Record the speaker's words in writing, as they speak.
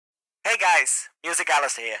Hey guys,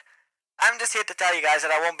 MusicAlastor here. I'm just here to tell you guys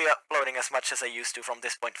that I won't be uploading as much as I used to from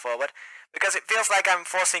this point forward, because it feels like I'm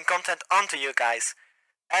forcing content onto you guys.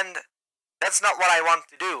 And that's not what I want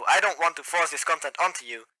to do. I don't want to force this content onto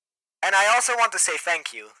you. And I also want to say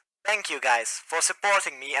thank you. Thank you guys for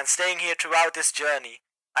supporting me and staying here throughout this journey.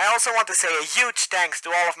 I also want to say a huge thanks to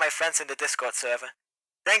all of my friends in the Discord server.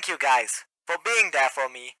 Thank you guys for being there for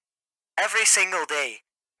me every single day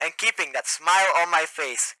and keeping that smile on my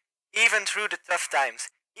face, even through the tough times.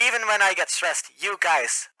 Even when I get stressed, you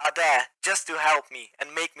guys are there just to help me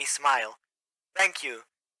and make me smile. Thank you.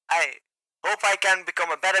 I hope I can become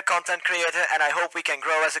a better content creator, and I hope we can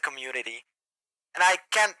grow as a community. And I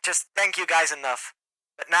can't just thank you guys enough.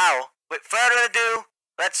 But now, with further ado,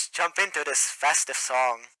 let's jump into this festive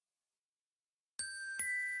song.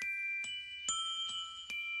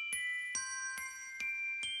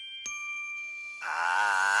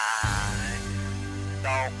 I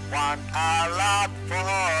don't want a lot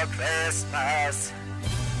for Christmas.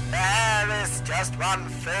 There is just one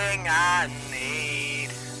thing I need.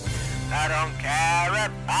 I don't care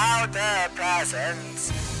about the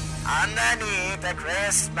presents underneath the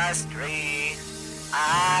Christmas tree.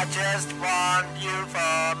 I just want you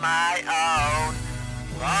for my own,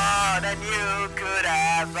 more than you could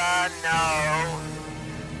ever know.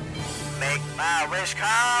 Make my wish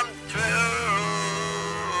come true.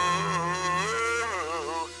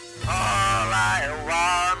 All I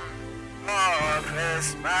want for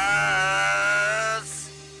Christmas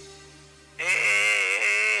is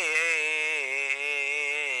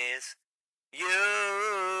you.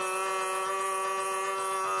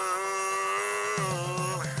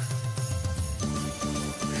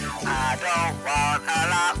 I don't want a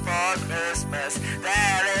lot for Christmas.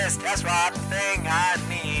 There is just one thing I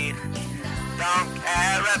need. Don't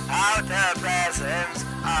care about the presents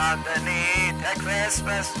underneath the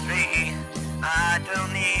Christmas tree. I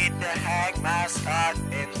don't need to hang my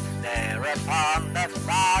stocking there upon the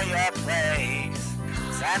fireplace.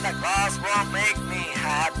 Santa Claus won't make me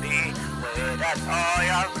happy with a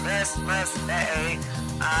toy on Christmas Day.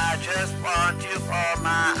 I just want you for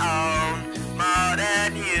my own, more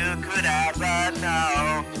than you could ever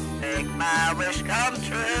know. Make my wish come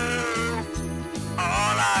true.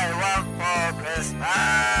 All I want for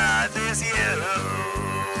Christmas is you.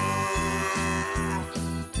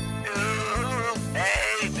 You,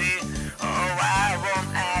 baby. Oh, I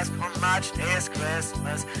won't ask for much this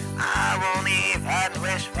Christmas. I won't even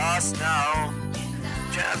wish for snow.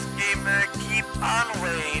 Just keep on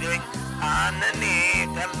waiting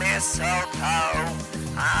underneath the mistletoe.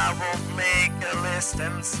 I won't make a list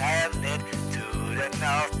and send it to the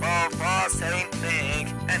North Pole for St. Nick.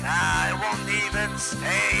 And I won't even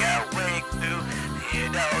stay awake to hear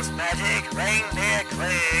those magic reindeer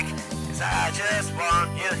click. 'Cause I just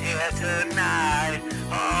want you here tonight,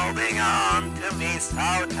 holding on to me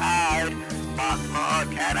so tight. What more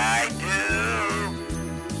can I do?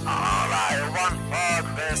 All I want for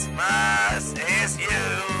Christmas is you.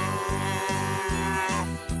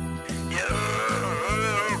 You,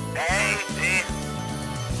 baby.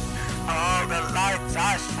 All the lights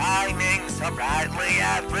are shining so brightly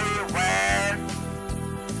everywhere,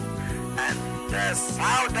 and the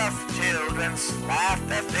sound of children's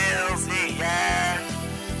laughter fills the air,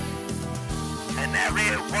 and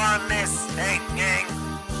everyone is singing.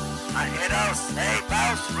 I hear those sleigh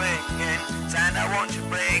bells ringing. Santa, won't you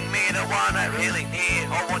bring me the one I really need?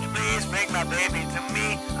 Oh, won't you please bring my baby to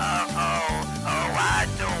me? Oh, I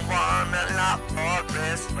don't want a lot for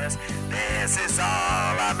Christmas. This is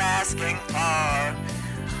all I'm asking for.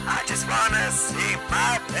 I just wanna see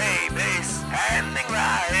my baby standing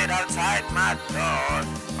right outside my door.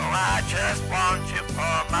 Oh, I just want you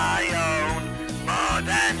for my own, more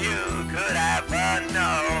than you could ever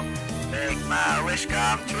know. Make my wish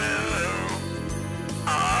come true.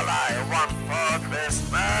 All I want for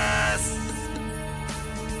Christmas